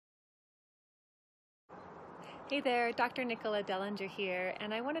Hey there, Dr. Nicola Dellinger here,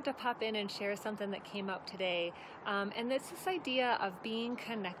 and I wanted to pop in and share something that came up today. And it's this idea of being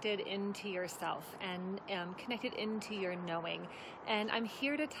connected into yourself and connected into your knowing. And I'm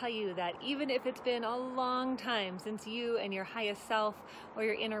here to tell you that even if it's been a long time since you and your highest self or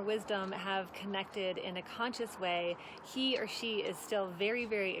your inner wisdom have connected in a conscious way, he or she is still very,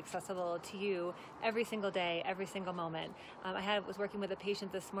 very accessible to you every single day, every single moment. I was working with a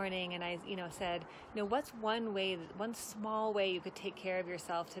patient this morning, and I said, what's one small way you could take care of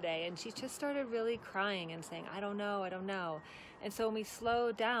yourself today? And she just started really crying and saying, I don't know. And so when we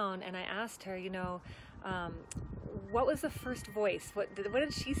slowed down and I asked her, what was the first voice? What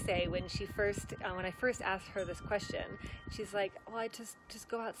did she say when I first asked her this question? She's like, well, I just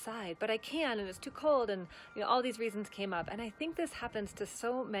go outside, but I can, and it's too cold, and all these reasons came up. And I think this happens to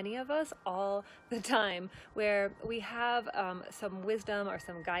so many of us all the time, where we have some wisdom or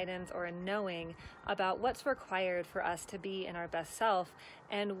some guidance or a knowing about what's required for us to be in our best self,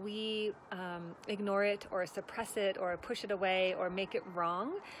 and we ignore it or suppress it or push it away or make it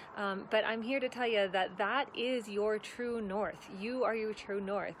wrong. But I'm here to tell you that that is your true north. You are your true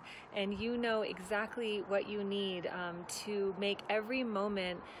north, and you know exactly what you need to make every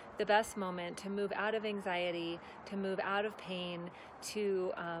moment the best moment, to move out of anxiety, to move out of pain,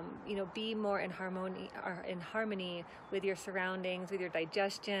 to be more in harmony with your surroundings, with your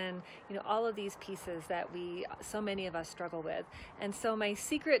digestion, all of these pieces that so many of us struggle with. And so my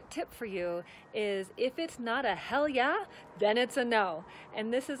secret tip for you is, if it's not a hell yeah, then it's a no.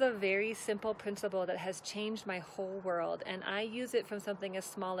 And this is a very simple principle that has changed my whole world. And I use it from something as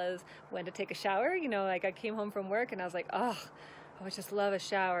small as when to take a shower. Like I came home from work and I was like, oh, I would just love a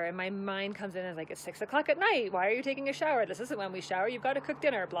shower. And my mind comes in and is like, it's 6 o'clock at night. Why are you taking a shower? This isn't when we shower. You've got to cook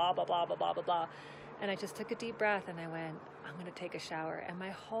dinner, blah, blah, blah, blah, blah, blah, blah. And I just took a deep breath and I went, I'm going to take a shower. And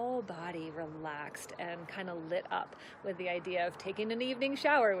my whole body relaxed and kind of lit up with the idea of taking an evening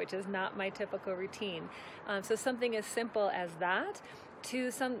shower, which is not my typical routine. So something as simple as that,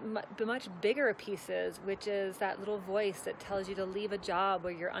 to some much bigger pieces, which is that little voice that tells you to leave a job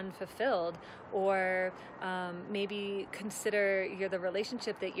where you're unfulfilled, or maybe consider the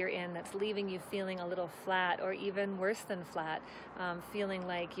relationship that you're in that's leaving you feeling a little flat, or even worse than flat, feeling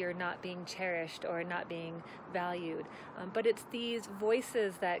like you're not being cherished or not being valued. But it's these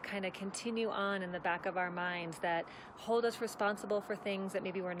voices that kind of continue on in the back of our minds that hold us responsible for things that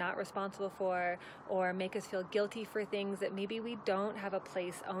maybe we're not responsible for, or make us feel guilty for things that maybe we don't have a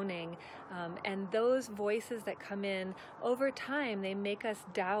place owning. And those voices that come in over time, they make us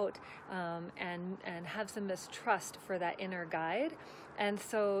doubt and have some mistrust for that inner guide. And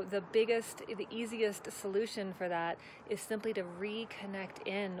so the easiest solution for that is simply to reconnect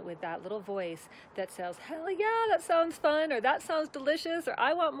in with that little voice that says, hell yeah, that sounds fun, or that sounds delicious, or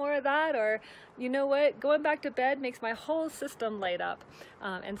I want more of that, or you know what, going back to bed makes my whole system light up.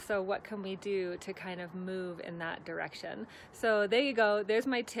 And so what can we do to kind of move in that direction? So there you go. There's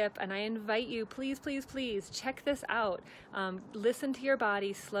my tip. And I invite you, please, please, please check this out. Listen to your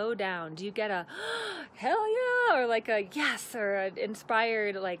body, slow down. Do you get a hell yeah, or like a yes, or an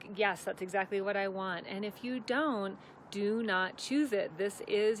inspired, like, yes, that's exactly what I want? And if you don't, do not choose it. This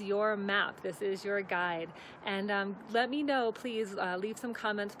is your map. This is your guide. And let me know, please leave some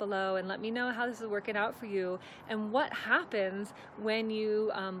comments below and let me know how this is working out for you and what happens when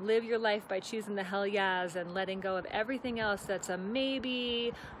you live your life by choosing the hell yeahs and letting go of everything else that's a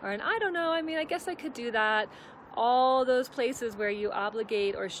maybe or an I don't know. I mean, I guess I could do that. All those places where you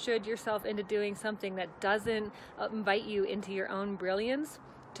obligate or should yourself into doing something that doesn't invite you into your own brilliance,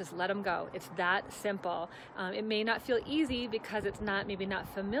 just let them go. It's that simple. It may not feel easy because it's maybe not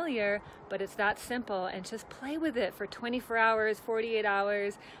familiar, but it's that simple. And just play with it for 24 hours, 48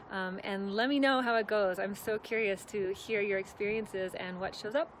 hours, and let me know how it goes. I'm so curious to hear your experiences and what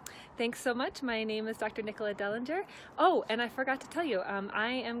shows up. Thanks so much. My name is Dr. Nicola Dellinger. Oh, and I forgot to tell you, I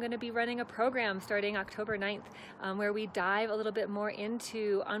am going to be running a program starting October 9th, where we dive a little bit more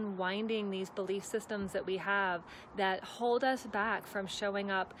into unwinding these belief systems that we have that hold us back from showing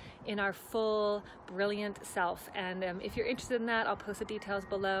up in our full, brilliant self. And if you're interested in that, I'll post the details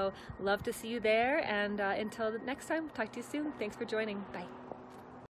below. Love to see you there. And until next time, talk to you soon. Thanks for joining. Bye.